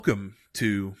Welcome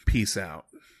to Peace Out.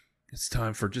 It's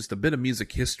time for just a bit of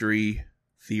music history,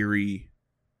 theory,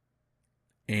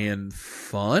 and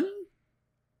fun?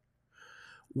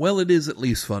 Well, it is at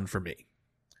least fun for me.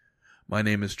 My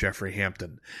name is Jeffrey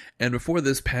Hampton, and before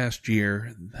this past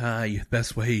year, the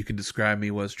best way you can describe me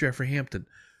was Jeffrey Hampton,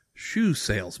 shoe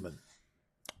salesman,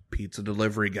 pizza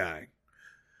delivery guy.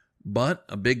 But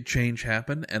a big change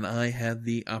happened, and I had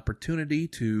the opportunity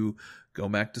to go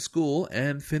back to school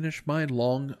and finish my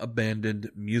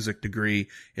long-abandoned music degree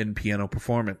in piano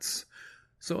performance.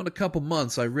 So in a couple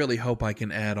months, I really hope I can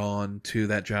add on to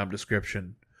that job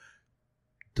description.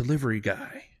 Delivery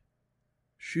guy,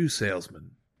 shoe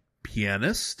salesman,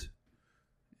 pianist,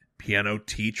 piano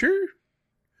teacher?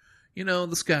 You know,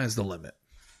 the sky's the limit.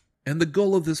 And the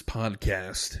goal of this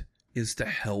podcast is to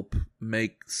help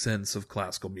make sense of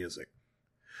classical music.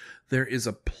 There is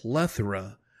a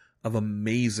plethora of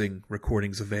amazing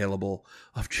recordings available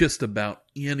of just about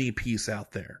any piece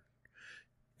out there.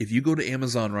 If you go to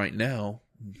Amazon right now,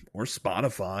 or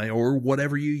Spotify, or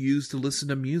whatever you use to listen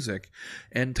to music,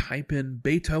 and type in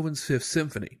Beethoven's Fifth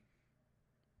Symphony,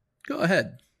 go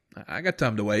ahead. I got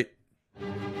time to wait.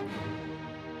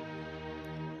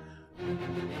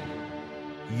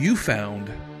 You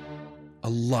found a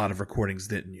lot of recordings,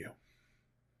 didn't you?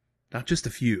 Not just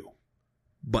a few,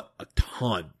 but a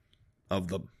ton of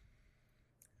them.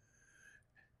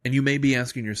 And you may be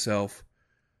asking yourself,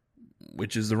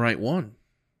 which is the right one?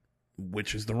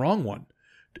 Which is the wrong one?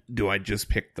 Do I just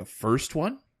pick the first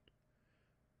one?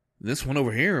 This one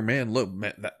over here, man, look,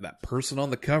 that person on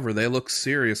the cover, they look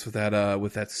serious with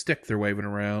that stick they're waving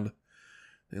around.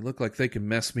 They look like they can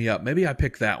mess me up. Maybe I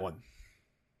pick that one.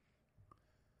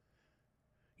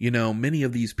 You know, many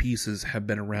of these pieces have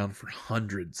been around for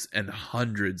hundreds and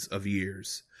hundreds of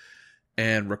years.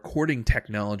 And recording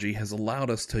technology has allowed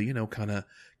us to, kind of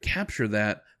capture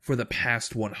that for the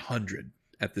past 100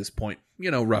 at this point,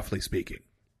 roughly speaking.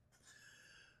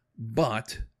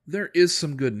 But there is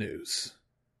some good news.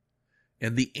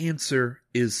 And the answer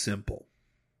is simple.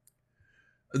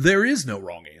 There is no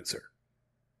wrong answer.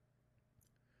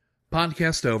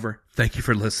 Podcast over. Thank you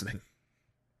for listening.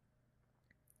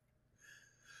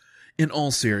 In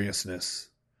all seriousness,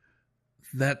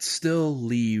 that still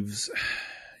leaves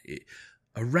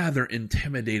a rather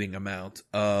intimidating amount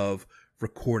of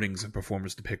recordings and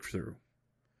performers to pick through.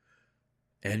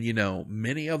 And,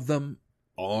 many of them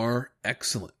are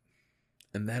excellent.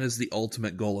 And that is the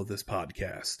ultimate goal of this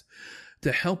podcast.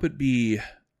 To help it be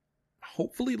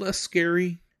hopefully less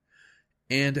scary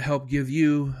and to help give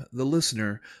you, the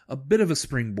listener, a bit of a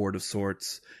springboard of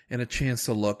sorts and a chance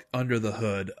to look under the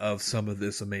hood of some of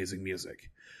this amazing music.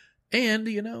 And,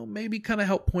 maybe kind of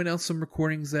help point out some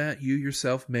recordings that you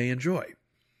yourself may enjoy.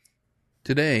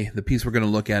 Today, the piece we're going to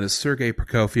look at is Sergei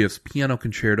Prokofiev's Piano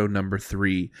Concerto No.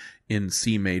 3 in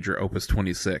C major, Opus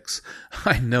 26.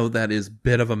 I know that is a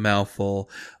bit of a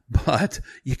mouthful, but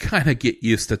you kind of get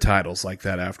used to titles like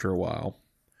that after a while.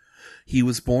 He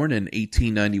was born in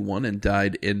 1891 and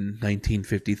died in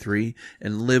 1953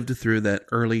 and lived through that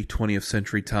early 20th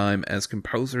century time as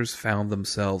composers found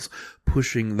themselves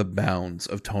pushing the bounds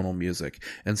of tonal music,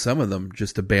 and some of them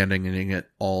just abandoning it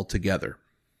altogether.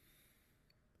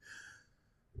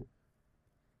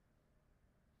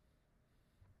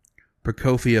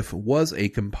 Prokofiev was a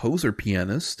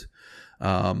composer-pianist.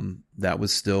 That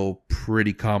was still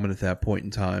pretty common at that point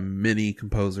in time. Many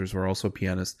composers were also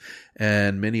pianists,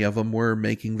 and many of them were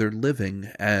making their living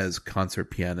as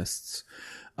concert pianists.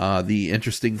 The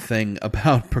interesting thing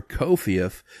about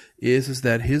Prokofiev is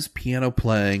that his piano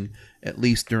playing, at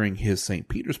least during his St.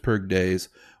 Petersburg days,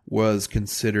 was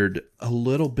considered a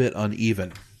little bit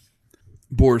uneven.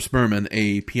 Boris Berman,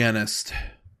 a pianist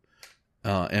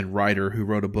and writer who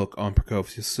wrote a book on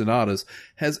Prokofiev's sonatas,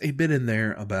 has a bit in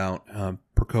there about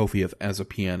Prokofiev as a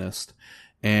pianist.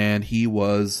 And he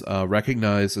was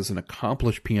recognized as an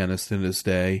accomplished pianist in his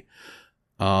day,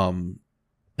 and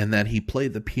that he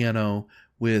played the piano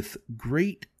with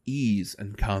great ease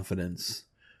and confidence,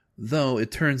 though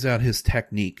it turns out his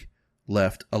technique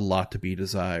left a lot to be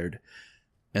desired,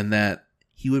 and that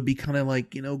he would be kind of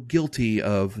like, guilty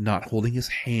of not holding his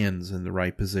hands in the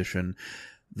right position.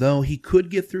 Though he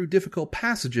could get through difficult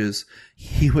passages,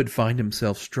 he would find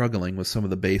himself struggling with some of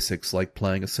the basics like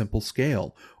playing a simple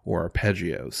scale or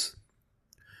arpeggios.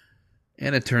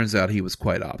 And it turns out he was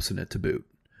quite obstinate to boot.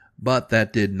 But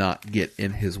that did not get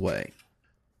in his way.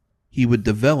 He would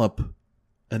develop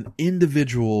an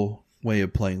individual way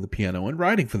of playing the piano and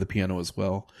writing for the piano as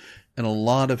well. And a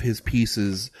lot of his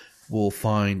pieces will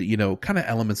find, kind of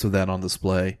elements of that on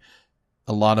display.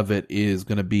 A lot of it is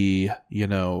going to be,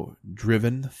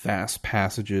 driven, fast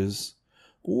passages,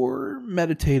 or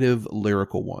meditative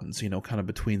lyrical ones, kind of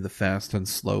between the fast and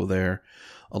slow there.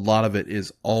 A lot of it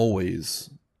is always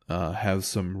has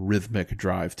some rhythmic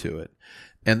drive to it.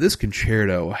 And this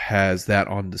concerto has that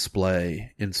on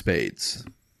display in spades.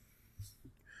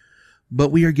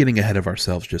 But we are getting ahead of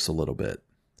ourselves just a little bit.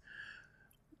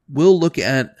 We'll look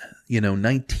at,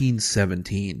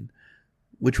 1917,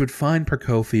 which would find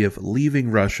Prokofiev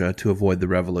leaving Russia to avoid the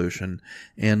revolution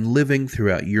and living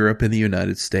throughout Europe and the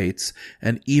United States,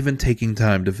 and even taking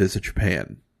time to visit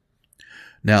Japan.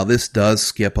 Now, this does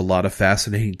skip a lot of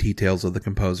fascinating details of the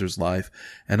composer's life,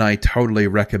 and I totally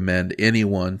recommend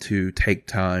anyone to take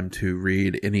time to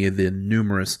read any of the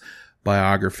numerous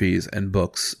biographies and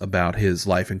books about his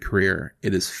life and career.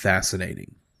 It is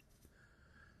fascinating.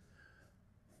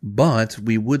 But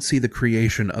we would see the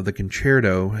creation of the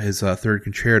concerto, his third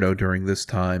concerto, during this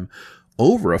time,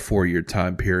 over a 4-year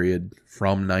time period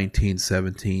from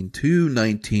 1917 to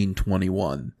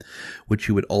 1921, which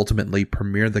he would ultimately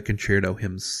premiere the concerto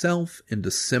himself in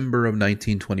December of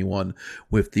 1921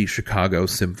 with the Chicago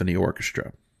Symphony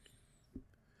Orchestra.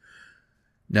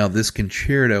 Now, this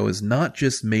concerto is not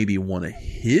just maybe one of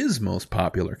his most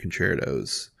popular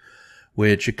concertos,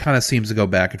 which it kind of seems to go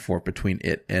back and forth between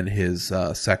it and his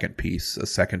second piece, a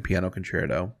second piano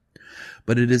concerto,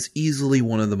 but it is easily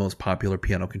one of the most popular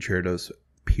piano concertos,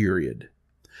 period.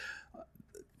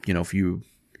 If you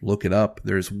look it up,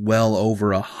 there's well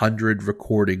over 100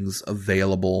 recordings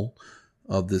available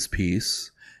of this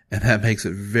piece, and that makes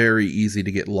it very easy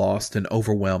to get lost and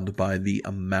overwhelmed by the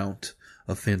amount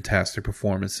of fantastic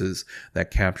performances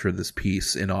that capture this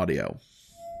piece in audio.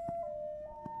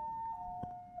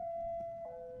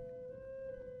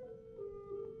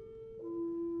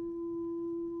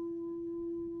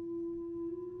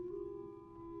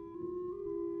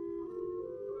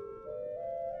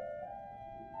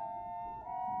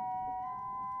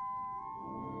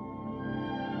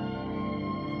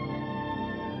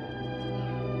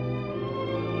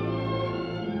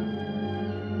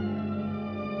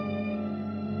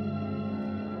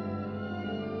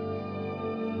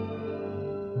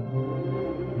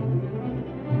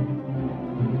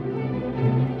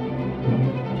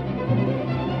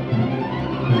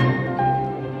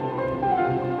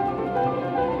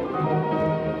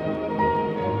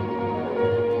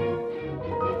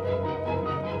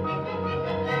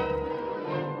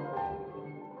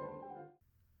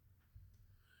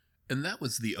 And that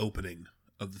was the opening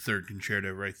of the third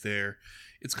concerto right there.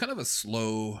 It's kind of a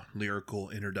slow lyrical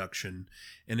introduction.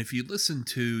 And if you listen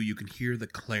to, you can hear the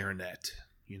clarinet,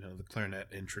 the clarinet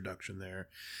introduction there.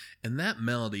 And that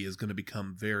melody is going to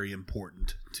become very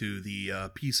important to the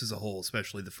piece as a whole,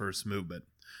 especially the first movement.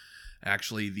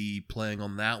 Actually, the playing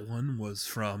on that one was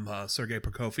from Sergei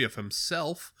Prokofiev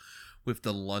himself with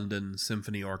the London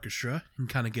Symphony Orchestra, and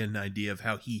kind of get an idea of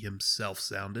how he himself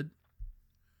sounded.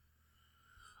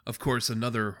 Of course,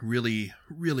 another really,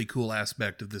 really cool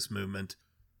aspect of this movement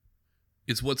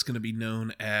is what's going to be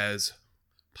known as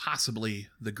possibly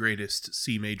the greatest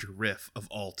C major riff of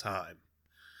all time.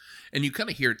 And you kind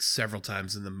of hear it several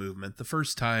times in the movement. The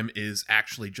first time is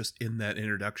actually just in that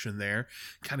introduction there.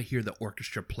 Kind of hear the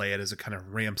orchestra play it as it kind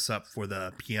of ramps up for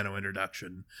the piano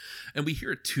introduction. And we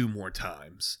hear it 2 more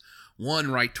times.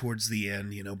 One right towards the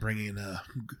end, bringing in a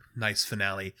nice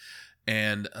finale.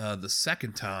 And the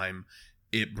second time,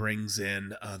 it brings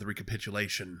in the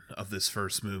recapitulation of this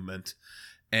first movement.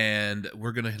 And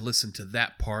we're going to listen to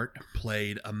that part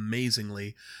played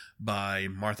amazingly by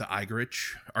Martha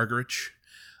Argerich.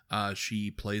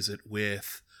 She plays it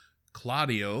with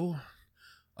Claudio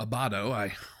Abbado.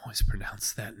 I always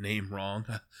pronounce that name wrong.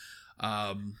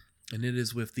 And it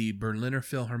is with the Berliner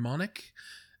Philharmonic.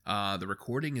 The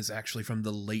recording is actually from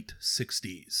the late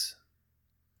 60s.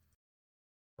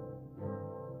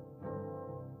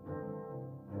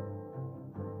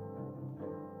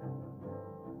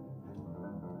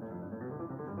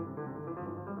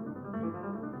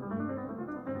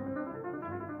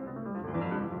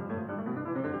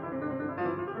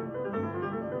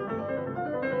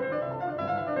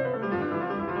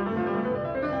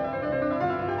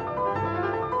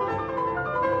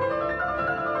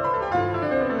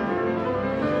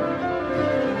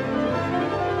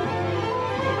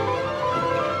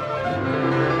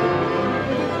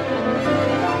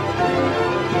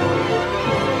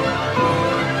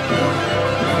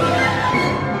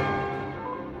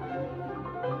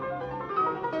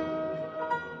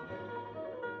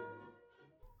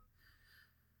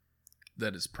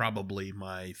 That is probably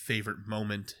my favorite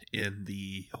moment in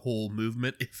the whole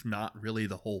movement, if not really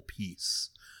the whole piece.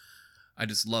 I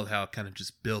just love how it kind of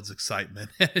just builds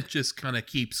excitement. It just kind of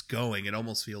keeps going. It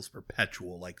almost feels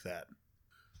perpetual like that.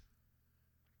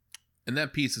 And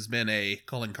that piece has been a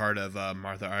calling card of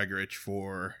Martha Argerich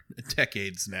for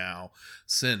decades now,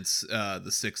 since the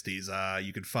 60s.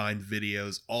 You can find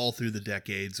videos all through the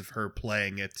decades of her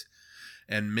playing it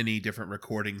and many different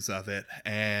recordings of it,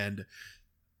 and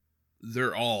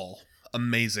they're all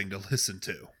amazing to listen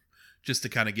to, just to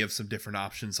kind of give some different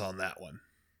options on that one.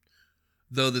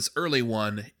 Though this early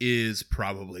one is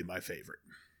probably my favorite.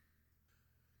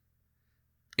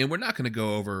 And we're not going to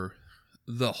go over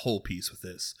the whole piece with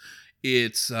this.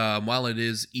 It's, while it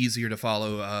is easier to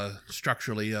follow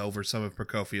structurally over some of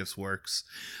Prokofiev's works,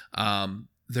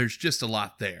 there's just a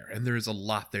lot there, and there's a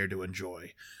lot there to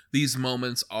enjoy. These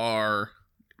moments are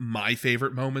my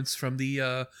favorite moments from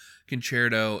the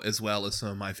concerto, as well as some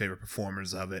of my favorite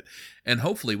performers of it. And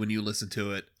hopefully when you listen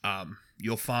to it,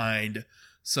 you'll find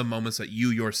some moments that you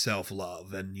yourself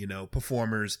love, and, you know,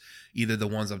 performers, either the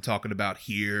ones I'm talking about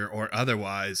here or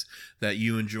otherwise, that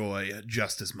you enjoy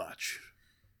just as much.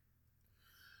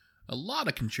 A lot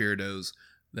of concertos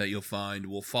that you'll find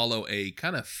will follow a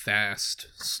kind of fast,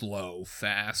 slow,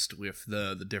 fast with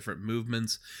the different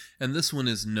movements, and this one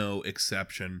is no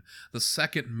exception. The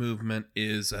second movement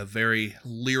is a very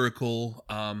lyrical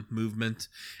movement,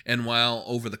 and while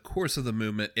over the course of the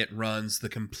movement it runs the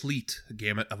complete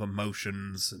gamut of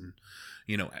emotions and,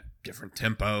 you know, at different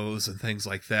tempos and things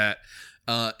like that,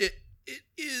 it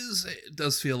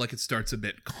does feel like it starts a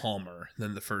bit calmer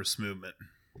than the first movement.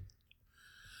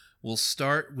 We'll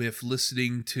start with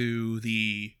listening to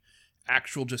the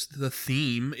actual, just the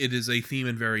theme. It is a theme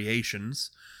and variations.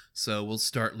 So we'll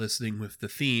start listening with the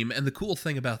theme. And the cool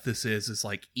thing about this is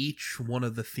like each one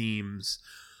of the themes,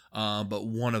 but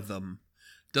one of them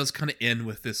does kind of end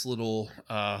with this little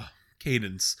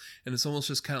cadence. And it's almost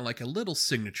just kind of like a little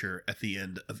signature at the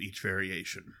end of each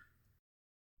variation.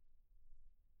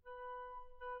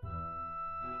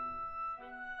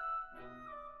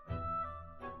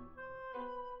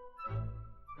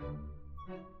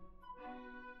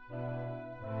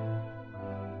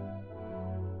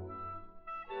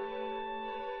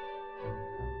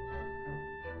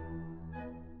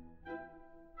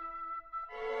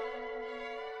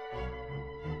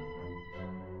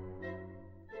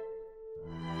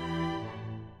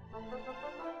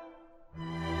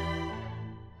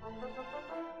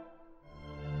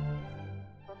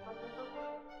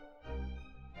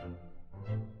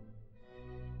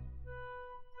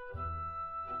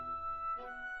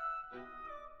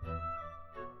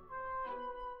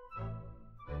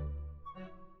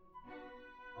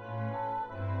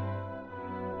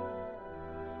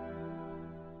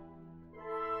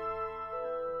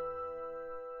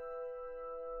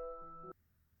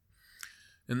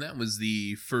 And that was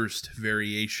the first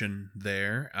variation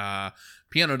there.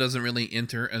 Piano doesn't really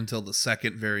enter until the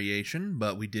second variation,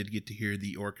 but we did get to hear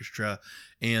the orchestra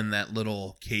and that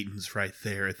little cadence right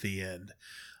there at the end.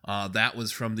 That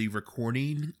was from the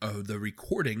recording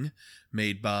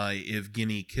made by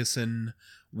Evgeny Kissin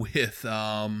with,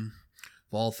 of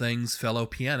all things, fellow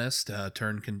pianist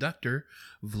turned conductor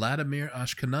Vladimir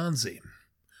Ashkenazy,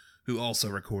 who also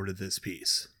recorded this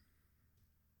piece.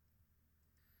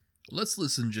 Let's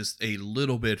listen just a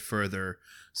little bit further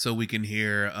so we can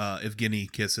hear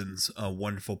Evgeny Kissin's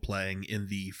wonderful playing in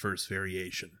the first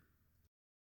variation.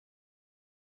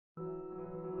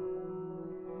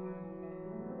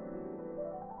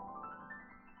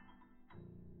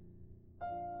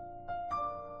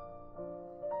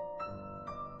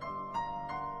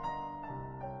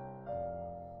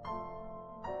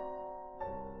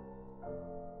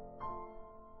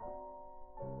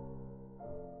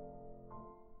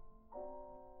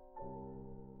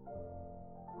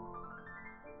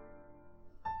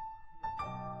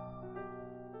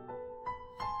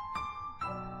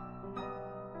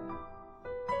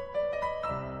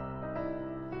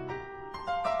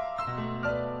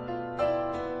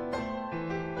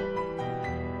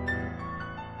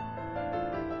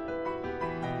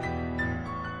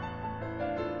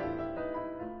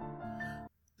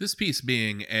 This piece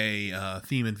being a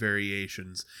theme and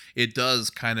variations, it does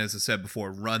kind of, as I said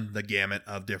before, run the gamut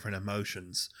of different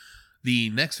emotions. The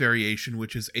next variation,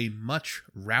 which is a much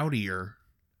rowdier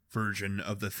version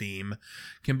of the theme,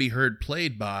 can be heard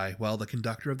played by, well, the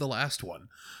conductor of the last one,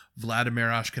 Vladimir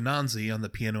Ashkenazy on the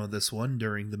piano of this one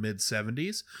during the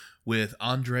mid-70s, with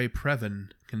Andrei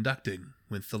Previn conducting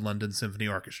with the London Symphony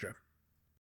Orchestra.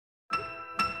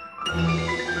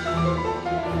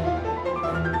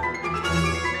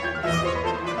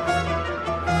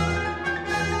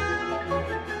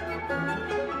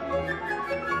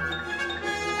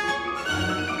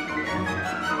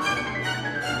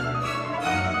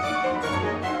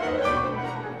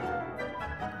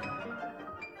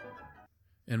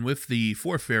 And with the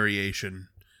fourth variation,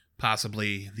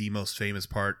 possibly the most famous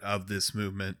part of this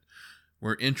movement,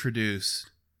 we're introduced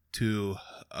to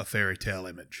a fairy tale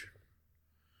image.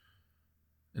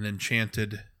 An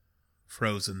enchanted,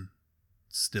 frozen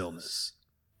stillness.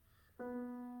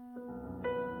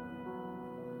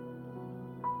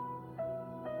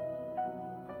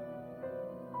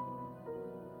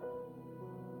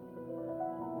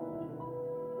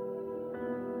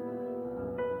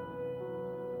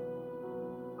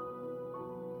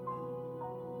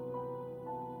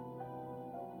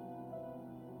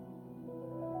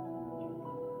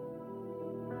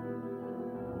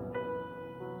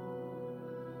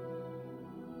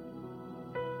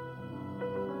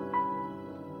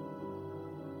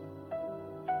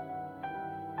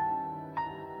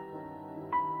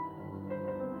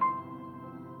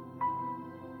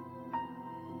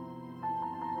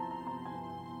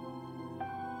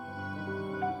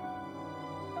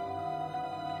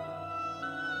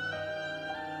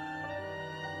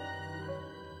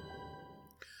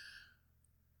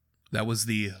 That was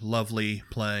the lovely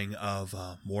playing of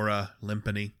Maura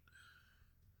Limpany.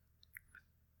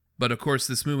 But of course,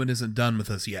 this movement isn't done with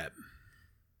us yet.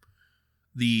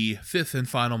 The fifth and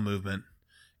final movement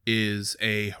is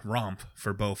a romp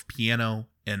for both piano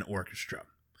and orchestra.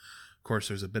 Of course,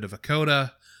 there's a bit of a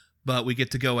coda, but we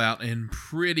get to go out in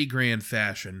pretty grand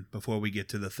fashion before we get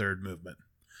to the third movement.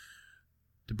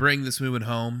 To bring this movement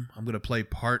home, I'm going to play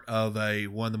part of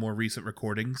one of the more recent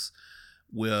recordings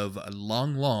with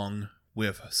Long Long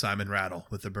with Simon Rattle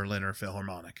with the Berliner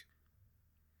Philharmonic.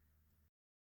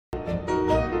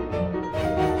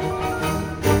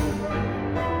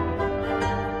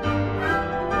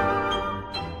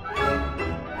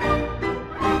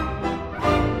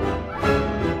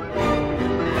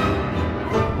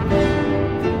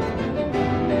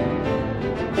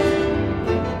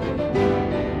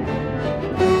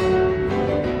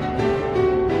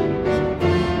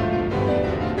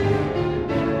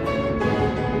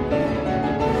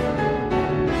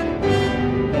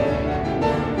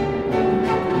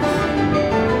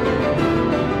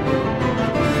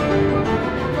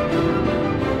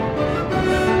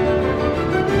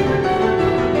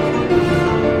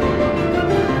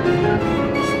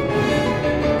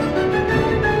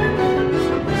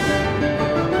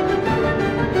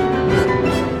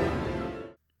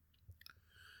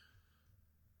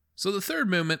 So the third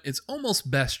movement, it's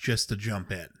almost best just to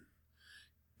jump in.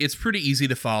 It's pretty easy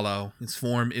to follow. Its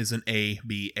form is an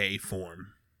ABA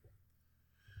form.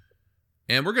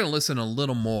 And we're going to listen a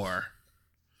little more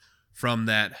from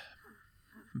that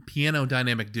piano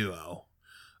dynamic duo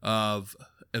of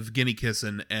Evgeny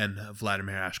Kissin and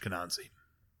Vladimir Ashkenazy.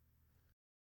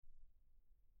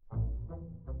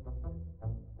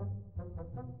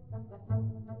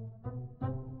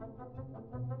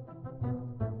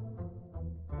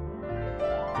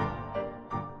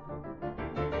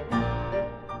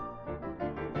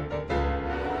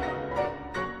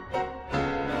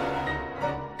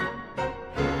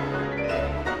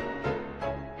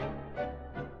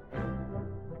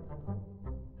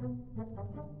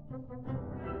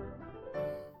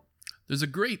 There's a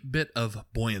great bit of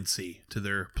buoyancy to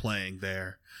their playing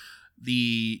there.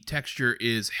 The texture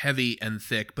is heavy and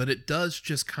thick, but it does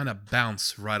just kind of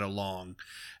bounce right along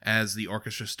as the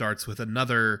orchestra starts with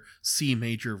another C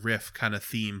major riff kind of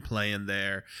theme playing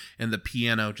there, and the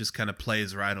piano just kind of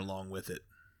plays right along with it.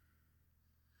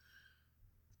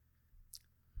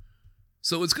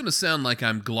 So it's going to sound like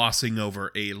I'm glossing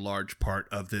over a large part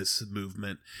of this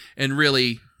movement, and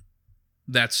really,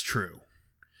 that's true.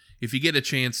 If you get a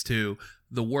chance to,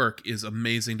 the work is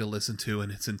amazing to listen to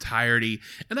in its entirety,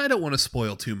 and I don't want to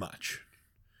spoil too much.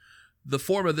 The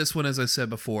form of this one, as I said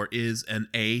before, is an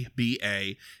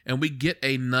ABA, and we get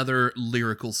another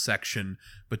lyrical section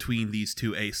between these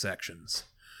two A sections.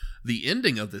 The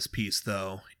ending of this piece,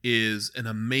 though, is an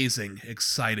amazing,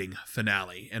 exciting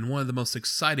finale, and one of the most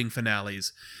exciting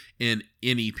finales in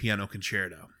any piano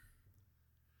concerto.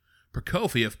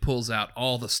 Prokofiev pulls out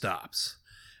all the stops,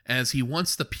 as he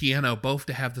wants the piano both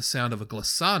to have the sound of a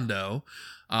glissando.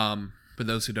 For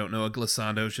those who don't know, a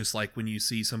glissando is just like when you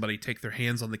see somebody take their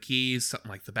hands on the keys, something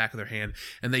like the back of their hand,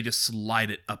 and they just slide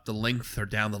it up the length or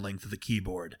down the length of the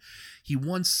keyboard. He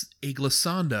wants a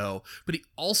glissando, but he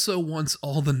also wants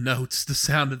all the notes to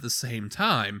sound at the same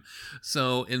time.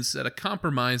 So instead of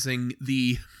compromising,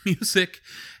 the music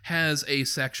has a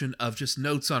section of just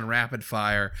notes on rapid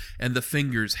fire, and the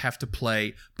fingers have to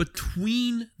play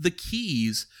between the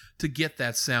keys to get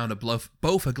that sound of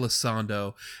both a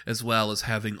glissando as well as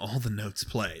having all the notes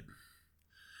played.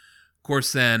 Of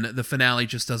course, then the finale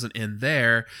just doesn't end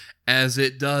there, as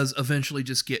it does eventually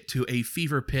just get to a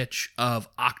fever pitch of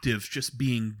octaves just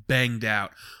being banged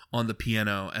out on the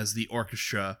piano as the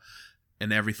orchestra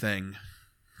and everything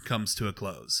comes to a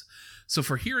close. So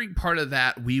for hearing part of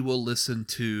that, we will listen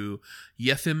to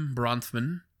Yefim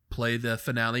Bronfman play the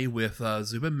finale with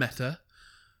Zubin Mehta.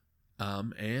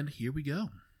 And here we go.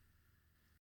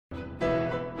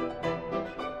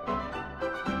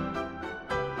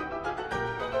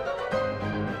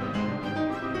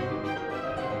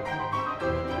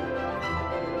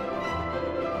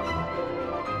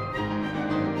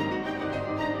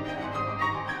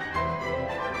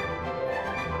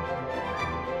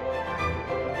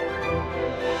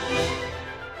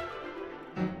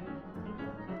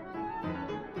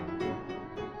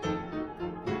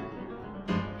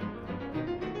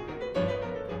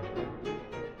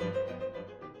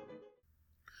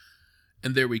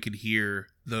 And there we could hear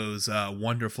those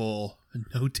wonderful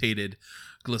notated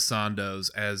glissandos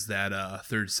as that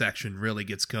third section really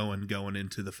gets going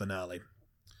into the finale.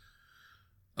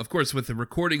 Of course, with the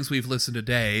recordings we've listened to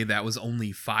today, that was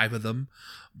only 5 of them,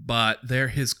 but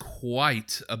there is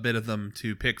quite a bit of them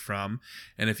to pick from.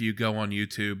 And if you go on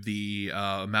YouTube, the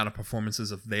amount of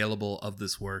performances available of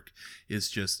this work is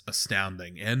just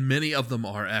astounding. And many of them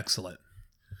are excellent.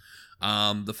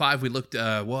 The 5 we looked,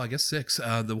 I guess 6,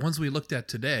 the ones we looked at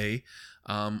today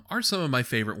are some of my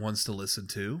favorite ones to listen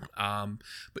to.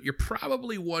 But you're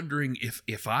probably wondering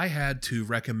if I had to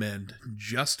recommend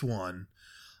just one,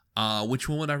 which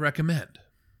one would I recommend?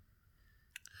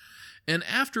 And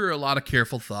after a lot of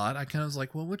careful thought, I kind of was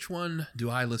like, well, which one do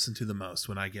I listen to the most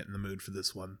when I get in the mood for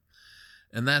this one?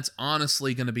 And that's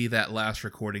honestly going to be that last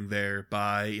recording there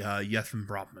by Yefim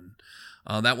Bronfman.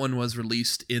 That one was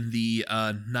released in the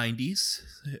 90s.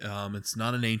 It's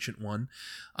not an ancient one.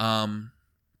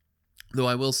 Though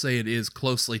I will say it is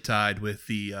closely tied with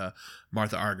the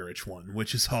Martha Argerich one,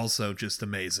 which is also just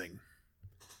amazing.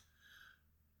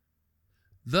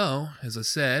 Though, as I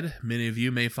said, many of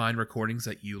you may find recordings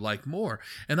that you like more,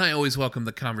 and I always welcome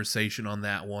the conversation on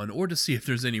that one, or to see if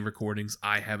there's any recordings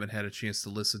I haven't had a chance to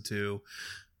listen to.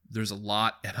 There's a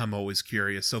lot, and I'm always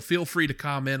curious, so feel free to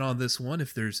comment on this one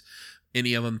if there's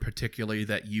any of them particularly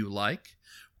that you like.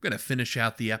 We're going to finish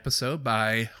out the episode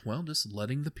by, just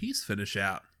letting the piece finish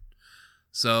out.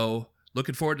 So,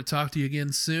 looking forward to talk to you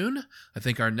again soon. I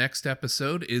think our next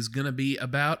episode is going to be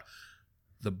about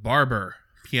the Barber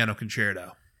Piano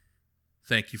Concerto.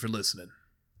 Thank you for listening.